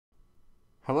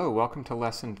Hello, welcome to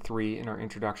Lesson 3 in our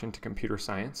Introduction to Computer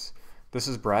Science. This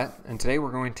is Brett, and today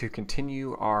we're going to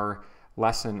continue our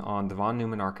lesson on the von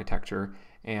Neumann architecture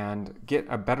and get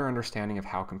a better understanding of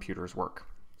how computers work.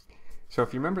 So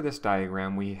if you remember this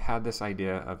diagram, we had this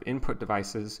idea of input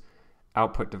devices,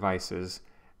 output devices,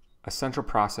 a central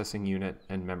processing unit,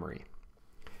 and memory.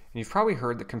 And you've probably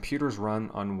heard that computers run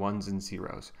on ones and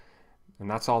zeros, and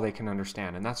that's all they can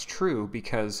understand. And that's true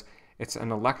because it's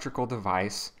an electrical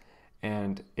device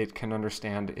and it can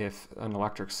understand if an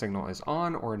electric signal is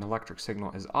on or an electric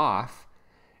signal is off,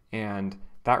 and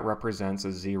that represents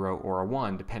a 0 or a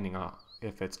 1 depending on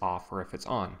if it's off or if it's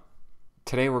on.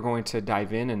 Today we're going to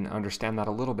dive in and understand that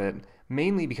a little bit,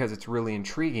 mainly because it's really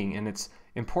intriguing and it's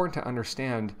important to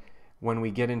understand when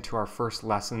we get into our first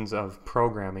lessons of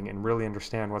programming and really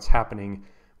understand what's happening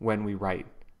when we write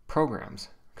programs.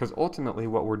 Because ultimately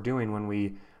what we're doing when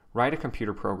we write a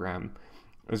computer program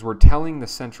is we're telling the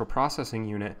central processing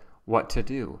unit what to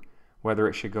do, whether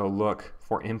it should go look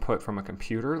for input from a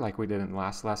computer like we did in the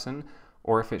last lesson,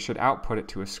 or if it should output it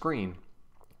to a screen,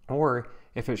 or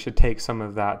if it should take some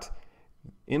of that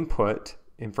input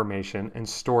information and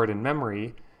store it in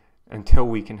memory until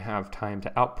we can have time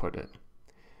to output it.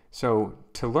 So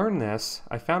to learn this,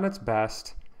 I found it's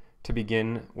best to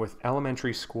begin with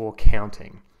elementary school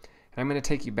counting. And I'm going to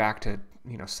take you back to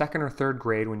second or third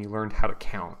grade when you learned how to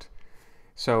count.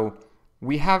 So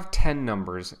we have 10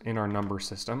 numbers in our number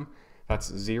system.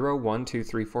 That's 0, 1, 2,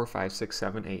 3, 4, 5, 6,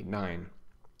 7, 8, 9.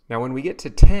 Now when we get to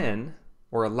 10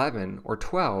 or 11 or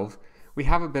 12, we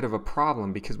have a bit of a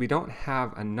problem because we don't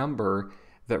have a number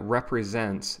that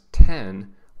represents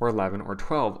 10 or 11 or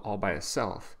 12 all by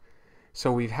itself.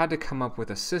 So we've had to come up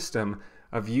with a system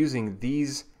of using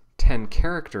these 10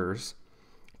 characters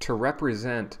to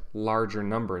represent larger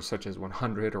numbers such as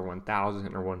 100 or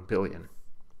 1,000 or 1 billion.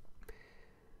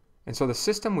 And so the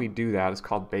system we do that is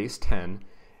called base 10,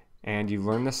 and you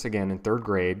learn this again in third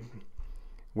grade,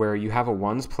 where you have a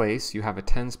ones place, you have a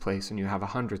tens place, and you have a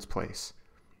hundreds place.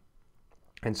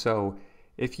 And so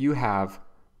if you have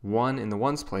 1 in the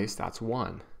ones place, that's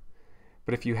 1.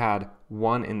 But if you had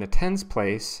 1 in the tens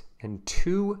place and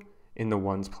 2 in the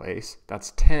ones place,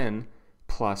 that's 10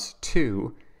 plus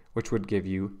 2, which would give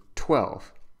you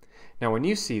 12. Now when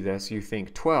you see this, you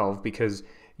think 12 because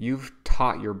you've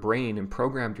taught your brain and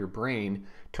programmed your brain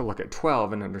to look at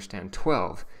 12 and understand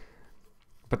 12.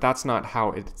 But that's not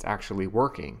how it's actually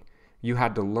working. You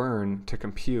had to learn to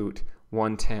compute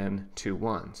 110 two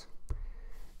ones.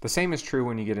 The same is true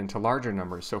when you get into larger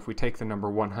numbers. So if we take the number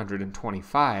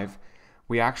 125,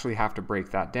 we actually have to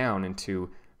break that down into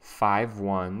 5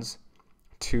 ones,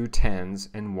 2 tens,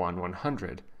 and 1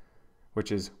 100,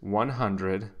 which is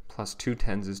 100 plus 2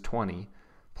 tens is 20,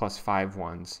 plus 5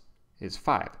 ones is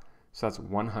 5. So that's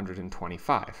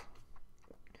 125.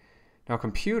 Now a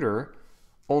computer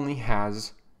only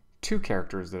has 2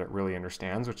 characters that it really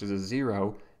understands, which is a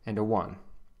 0 and a 1,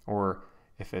 or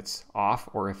if it's off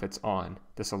or if it's on,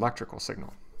 this electrical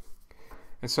signal.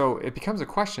 And so it becomes a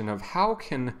question of how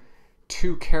can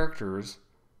 2 characters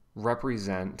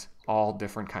represent all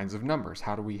different kinds of numbers?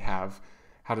 How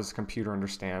does the computer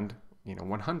understand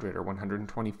 100 or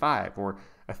 125 or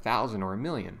 1,000 or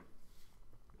 1,000,000?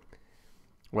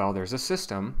 Well, there's a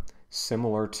system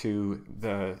similar to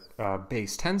the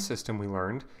base 10 system we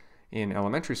learned in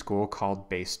elementary school called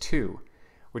base 2,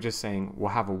 which is saying we'll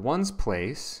have a ones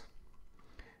place,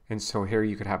 and so here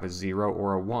you could have a 0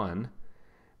 or a 1,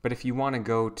 but if you want to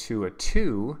go to a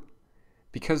 2,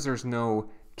 because there's no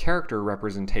character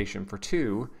representation for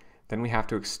 2, then we have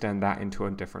to extend that into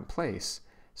a different place.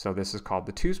 So this is called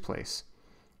the twos place.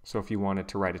 So if you wanted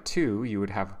to write a 2, you would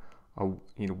have a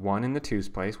 1 in the twos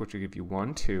place, which would give you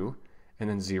 1, 2, and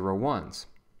then 0 ones.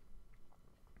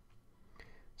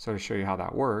 So to show you how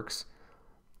that works,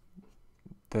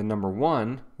 the number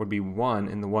 1 would be 1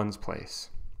 in the ones place.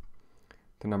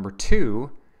 The number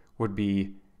 2 would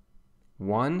be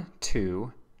 1,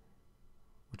 2,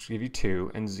 which would give you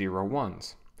 2, and 0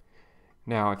 ones.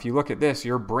 Now if you look at this,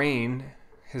 your brain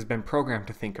has been programmed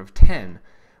to think of 10,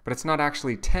 but it's not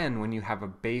actually 10 when you have a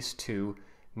base 2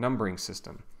 numbering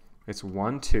system. It's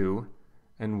 1, 2,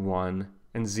 and 1,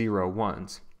 and 0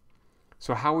 ones.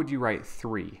 So how would you write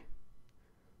 3?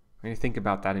 When you think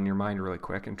about that in your mind really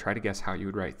quick and try to guess how you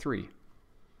would write 3.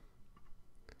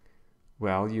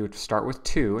 Well, you would start with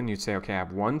 2 and you'd say, okay, I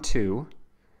have 1, 2,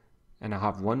 and I'll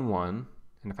have 1, 1,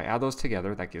 and if I add those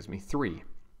together, that gives me 3.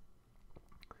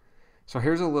 So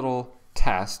here's a little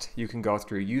test you can go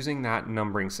through using that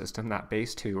numbering system, that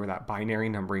base 2 or that binary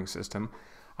numbering system.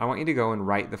 I want you to go and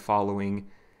write the following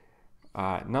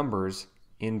numbers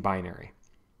in binary.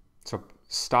 So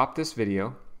stop this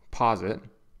video, pause it,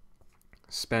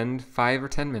 spend 5 or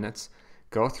 10 minutes,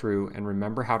 go through and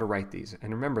remember how to write these.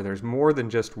 And remember, there's more than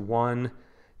just 1,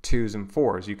 2s, and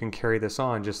 4s. You can carry this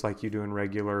on just like you do in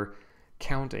regular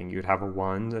counting. You'd have a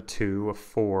 1, a 2, a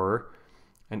 4,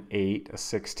 an 8, a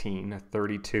 16, a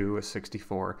 32, a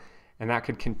 64, and that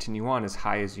could continue on as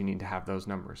high as you need to have those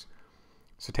numbers.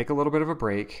 So take a little bit of a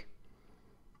break,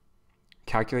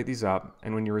 calculate these up,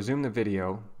 and when you resume the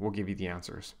video, we'll give you the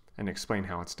answers and explain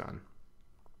how it's done.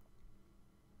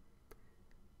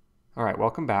 All right,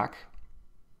 welcome back.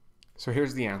 So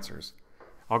here's the answers.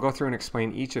 I'll go through and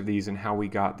explain each of these and how we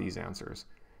got these answers.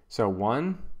 So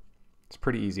 1, it's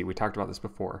pretty easy. We talked about this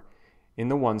before. In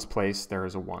the ones place, there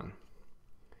is a 1.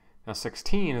 Now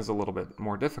 16 is a little bit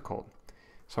more difficult.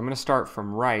 So I'm going to start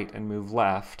from right and move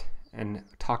left and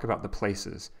talk about the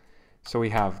places. So we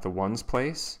have the ones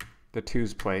place, the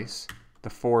twos place, the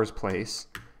fours place,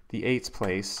 the eights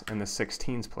place, and the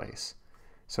 16s place.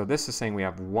 So this is saying we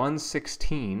have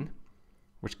 116,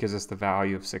 which gives us the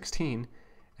value of 16,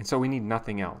 and so we need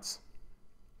nothing else.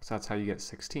 So that's how you get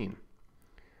 16.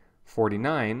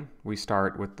 49, we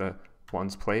start with the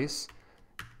ones place,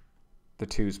 the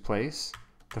twos place,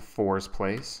 the fours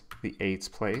place, the eights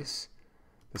place,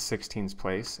 the 16s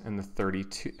place, and the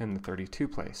 32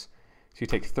 place. So you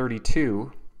take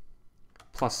 32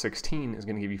 plus 16 is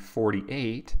going to give you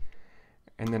 48,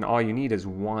 and then all you need is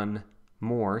 1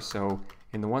 more, so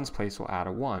in the ones place we'll add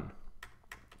a 1.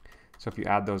 So if you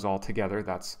add those all together,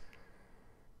 that's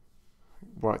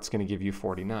what's going to give you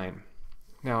 49.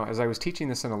 Now, as I was teaching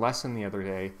this in a lesson the other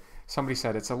day, somebody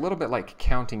said it's a little bit like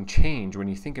counting change when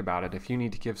you think about it. If you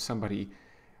need to give somebody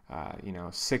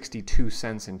 62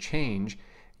 cents in change,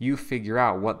 you figure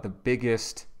out what the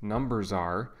biggest numbers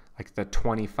are, like the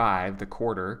 25, the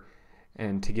quarter,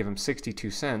 and to give them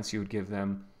 62 cents, you would give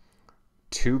them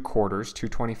 2 quarters, 2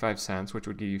 25 cents, which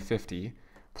would give you 50,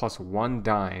 plus 1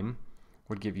 dime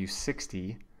would give you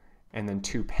 60, and then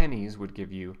 2 pennies would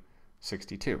give you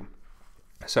 62.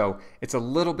 So it's a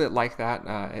little bit like that.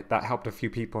 That helped a few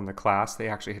people in the class. They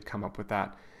actually had come up with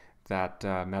that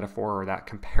metaphor or that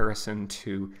comparison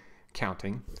to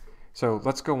counting. So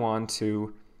let's go on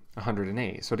to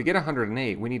 108. So to get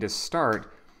 108, we need to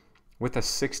start with a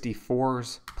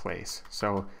 64's place.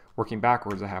 So working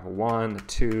backwards, I have a 1, a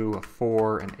 2, a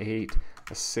 4, an 8,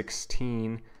 a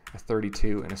 16, a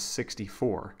 32, and a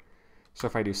 64. So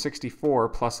if I do 64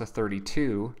 plus a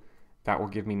 32, that will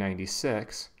give me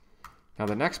 96. Now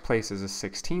the next place is a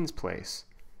 16's place.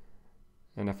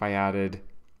 And if I added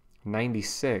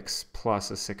 96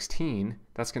 plus a 16,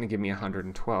 that's going to give me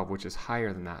 112, which is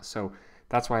higher than that. So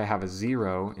that's why I have a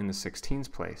 0 in the 16's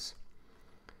place.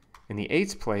 In the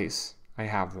 8's place, I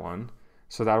have 1,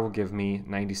 so that will give me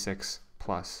 96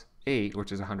 plus 8,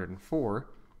 which is 104.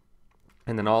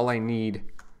 And then all I need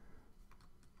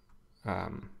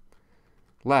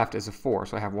left is a 4,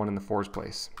 so I have 1 in the 4's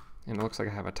place. And it looks like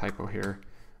I have a typo here,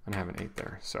 and I have an 8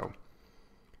 there. So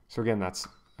again, that's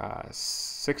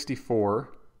 64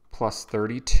 plus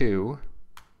 32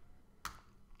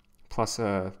 plus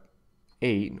a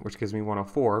 8, which gives me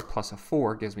 104, plus a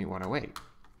 4 gives me 108.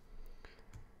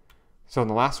 So in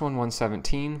the last one,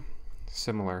 117,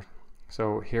 similar.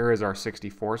 So here is our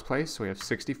 64's place. So we have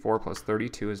 64 plus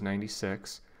 32 is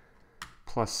 96,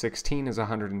 plus 16 is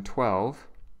 112.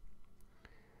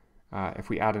 If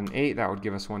we add an 8, that would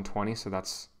give us 120, so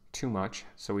that's too much.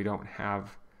 So we don't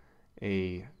have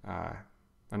a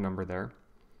number there.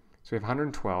 So we have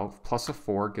 112 plus a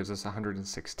 4 gives us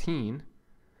 116.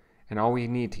 And all we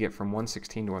need to get from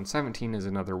 116 to 117 is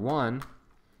another 1,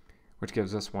 which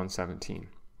gives us 117.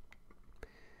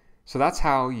 So that's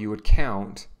how you would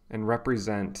count and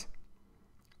represent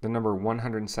the number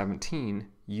 117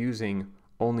 using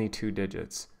only 2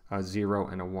 digits, a 0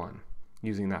 and a 1,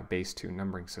 using that base 2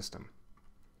 numbering system.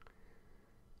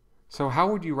 So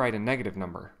how would you write a negative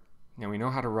number? Now we know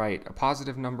how to write a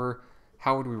positive number.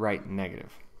 How would we write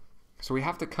negative? So we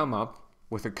have to come up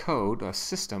with a code, a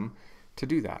system, to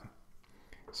do that.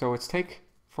 So let's take,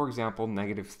 for example,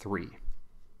 -3.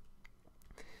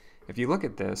 If you look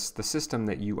at this, the system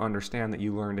that you understand that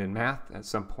you learned in math at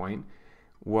some point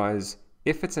was,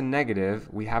 if it's a negative,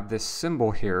 we have this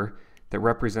symbol here that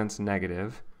represents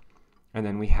negative, and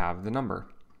then we have the number.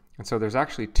 And so there's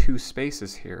actually 2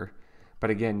 spaces here, but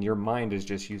again, your mind is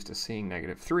just used to seeing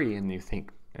 -3, and you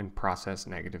think and process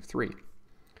 -3.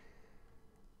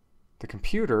 The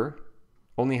computer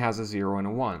only has a 0 and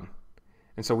a 1.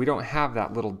 And so we don't have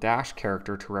that little dash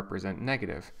character to represent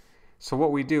negative. So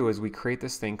what we do is we create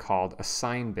this thing called a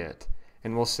sign bit.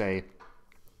 And we'll say,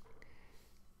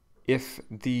 if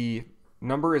the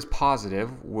number is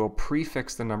positive, we'll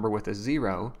prefix the number with a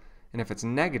 0. And if it's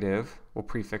negative, we'll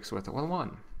prefix with a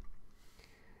 1.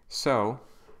 So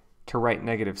to write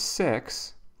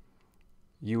 -6,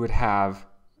 you would have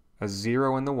a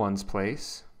 0 in the ones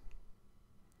place.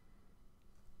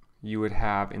 You would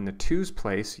have in the twos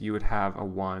place, you would have a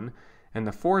 1. In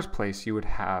the fours place, you would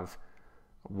have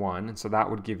 1. And so that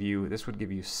would give you, this would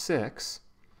give you 6.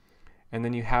 And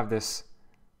then you have this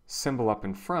symbol up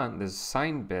in front, this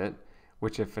sign bit,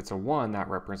 which if it's a 1, that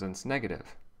represents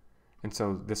negative. And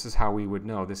so this is how we would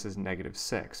know this is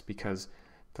 -6, because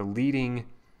the leading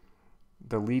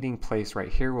place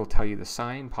right here will tell you the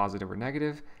sign, positive or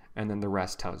negative, and then the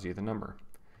rest tells you the number.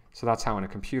 So that's how in a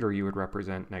computer you would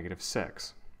represent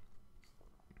 -6.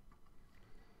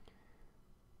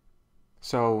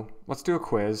 So let's do a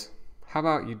quiz. How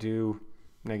about you do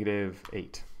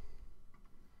 -8?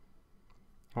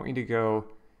 I want you to go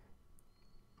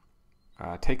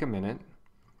take a minute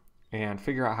and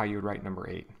figure out how you would write number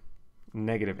 8,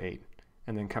 -8,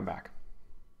 and then come back.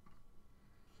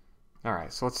 All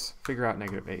right, so let's figure out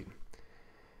 -8.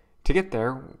 To get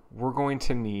there, we're going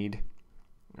to need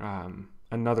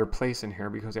another place in here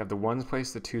because we have the ones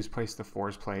place, the twos place, the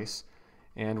fours place,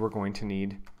 and we're going to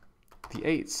need the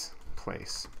eights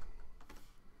place.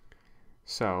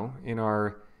 So in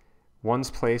our ones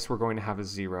place, we're going to have a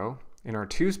 0. In our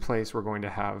twos place, we're going to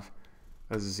have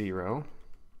a 0.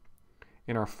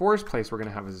 In our fours place, we're going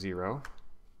to have a 0.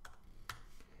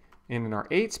 And in our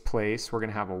eights place, we're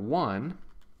going to have a 1.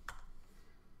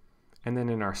 And then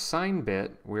in our sign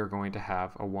bit, we're going to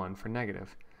have a 1 for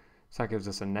negative. So that gives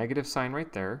us a negative sign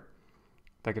right there.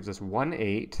 That gives us 1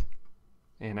 8.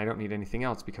 And I don't need anything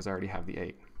else because I already have the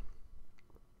 8.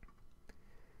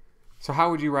 So how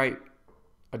would you write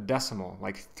a decimal,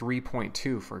 like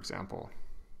 3.2, for example?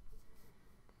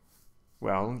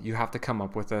 Well, you have to come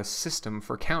up with a system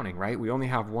for counting, right? We only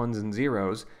have ones and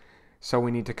zeros, so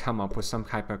we need to come up with some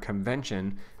type of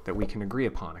convention that we can agree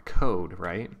upon, a code,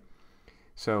 right?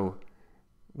 So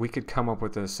we could come up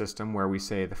with a system where we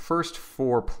say the first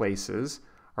 4 places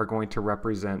are going to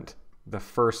represent the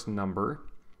first number,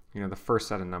 the first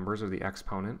set of numbers, or the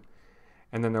exponent,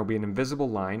 and then there'll be an invisible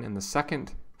line, and the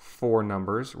second 4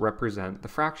 numbers represent the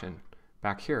fraction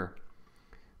back here.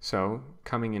 So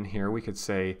coming in here, we could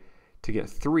say to get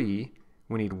 3,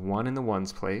 we need 1 in the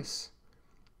ones place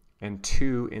and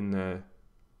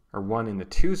 1 in the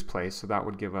twos place. So that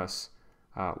would give us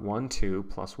 1 2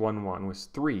 plus 1 1 was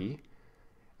 3.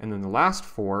 And then the last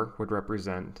 4 would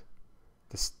represent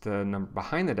the number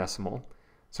behind the decimal.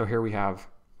 So here we have,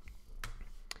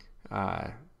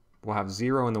 we'll have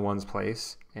 0 in the ones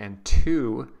place and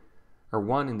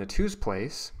 1 in the twos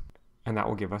place, and that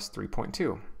will give us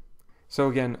 3.2. So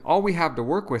again, all we have to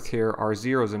work with here are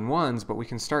zeros and ones, but we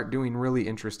can start doing really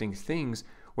interesting things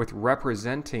with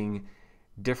representing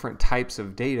different types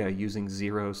of data using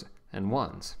zeros and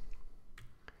ones.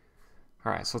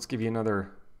 All right, so let's give you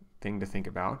another thing to think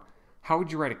about. How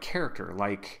would you write a character,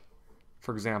 like,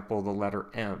 for example, the letter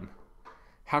M?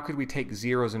 How could we take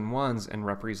zeros and ones and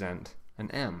represent an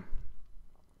M?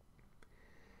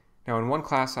 Now, in one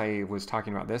class I was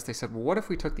talking about this. They said, well, what if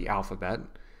we took the alphabet,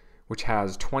 which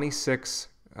has 26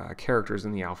 characters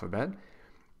in the alphabet,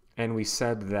 and we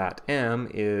said that M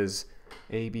is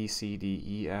A, B, C, D,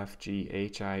 E, F, G,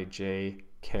 H, I, J,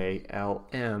 K, L,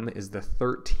 M is the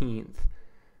 13th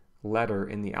letter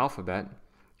in the alphabet,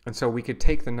 and so we could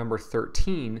take the number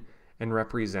 13 and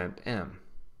represent M.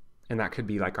 And that could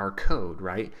be like our code,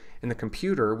 right? In the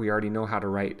computer, we already know how to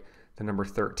write the number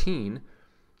 13,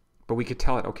 but we could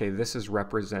tell it, okay, this is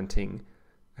representing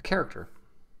a character.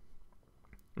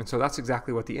 And so that's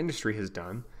exactly what the industry has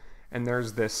done. And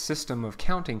there's this system of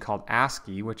counting called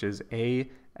ASCII, which is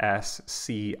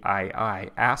ASCII,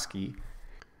 ASCII.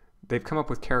 They've come up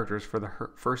with characters for the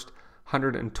first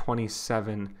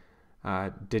 127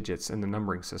 digits in the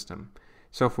numbering system.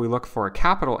 So if we look for a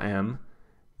capital M,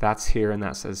 that's here, and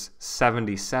that says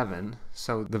 77.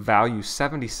 So the value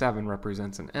 77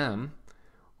 represents an M.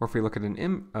 Or if we look at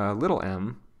a little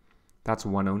m, that's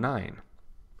 109.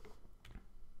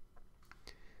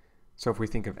 So if we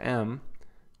think of M,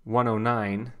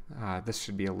 109, this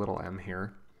should be a little m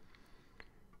here,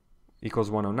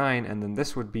 equals 109, and then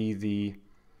this would be the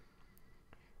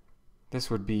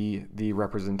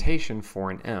representation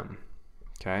for an M.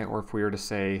 Okay, or if we were to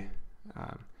say,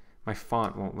 my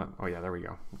font won't let, oh yeah, there we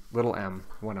go, little m,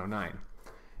 109.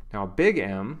 Now a big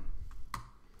M,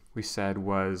 we said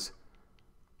was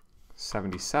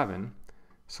 77,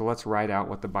 so let's write out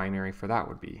what the binary for that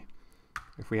would be.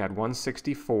 If we had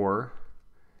 164,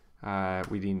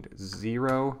 we need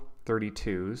 0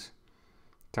 32s,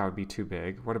 that would be too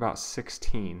big. What about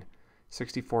 16?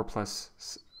 64 plus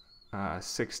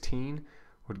 16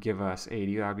 would give us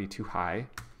 80, that would be too high,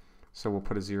 so we'll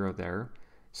put a 0 there.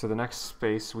 So the next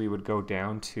space we would go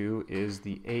down to is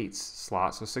the 8ths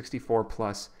slot. So 64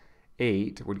 plus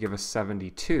 8 would give us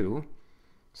 72.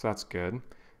 So that's good.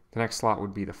 The next slot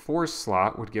would be the 4s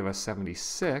slot, would give us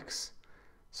 76.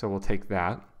 So we'll take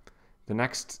that. The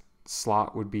next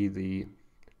slot would be the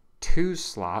 2s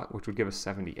slot, which would give us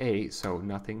 78. So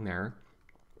nothing there.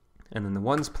 And then the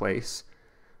 1s place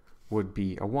would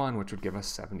be a 1, which would give us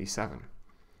 77.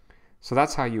 So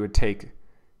that's how you would take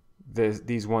these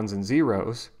 1s and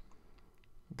 0s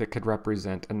that could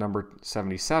represent a number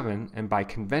 77, and by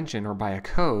convention or by a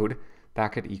code, that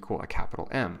could equal a capital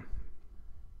M.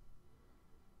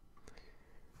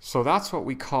 So that's what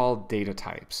we call data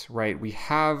types, right? We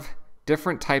have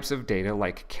different types of data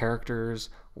like characters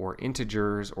or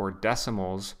integers or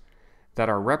decimals that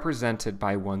are represented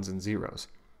by 1s and 0s.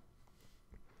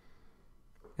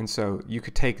 And so you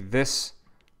could take this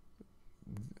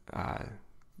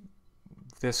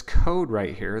code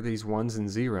right here, these 1s and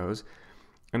 0s,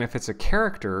 and if it's a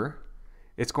character,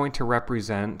 it's going to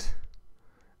represent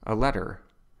a letter.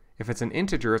 If it's an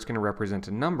integer, it's going to represent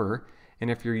a number, and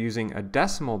if you're using a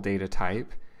decimal data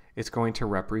type, it's going to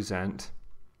represent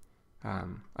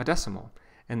a decimal.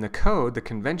 And the code, the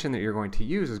convention that you're going to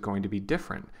use is going to be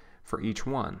different for each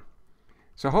one.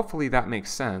 So hopefully that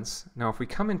makes sense. Now if we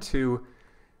come into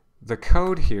the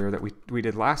code here that we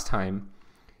did last time,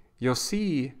 you'll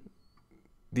see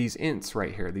these ints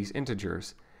right here, these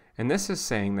integers. And this is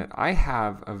saying that I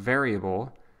have a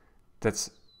variable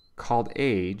that's called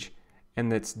age,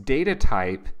 and its data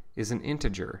type is an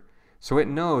integer. So it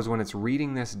knows when it's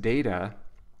reading this data,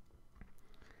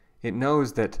 it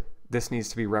knows that this needs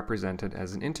to be represented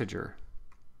as an integer.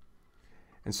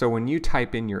 And so when you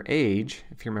type in your age,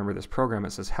 if you remember this program,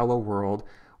 it says, hello world,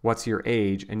 what's your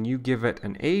age? And you give it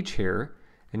an age here,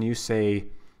 and you say,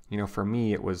 you know, for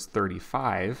me it was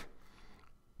 35.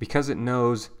 Because it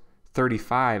knows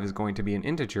 35 is going to be an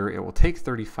integer, it will take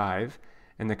 35,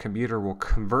 and the computer will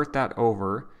convert that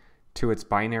over to its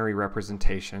binary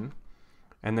representation,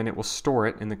 and then it will store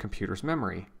it in the computer's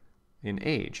memory in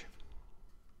age.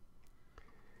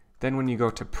 Then when you go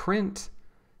to print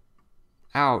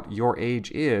out your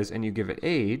age is, and you give it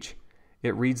age,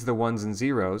 it reads the 1s and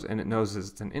 0s, and it knows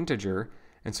it's an integer,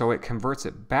 and so it converts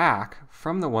it back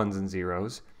from the 1s and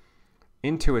 0s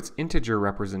into its integer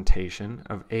representation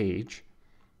of age,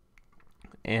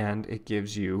 and it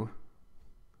gives you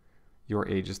your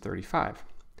age is 35.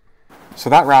 So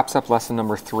that wraps up lesson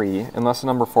number 3. In lesson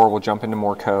number 4, we'll jump into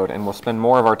more code, and we'll spend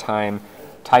more of our time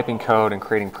typing code and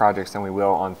creating projects than we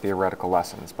will on theoretical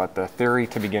lessons. But the theory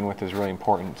to begin with is really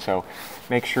important. So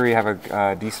make sure you have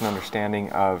a decent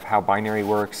understanding of how binary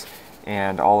works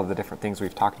and all of the different things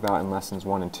we've talked about in lessons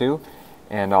 1 and 2.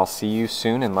 And I'll see you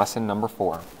soon in lesson number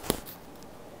 4.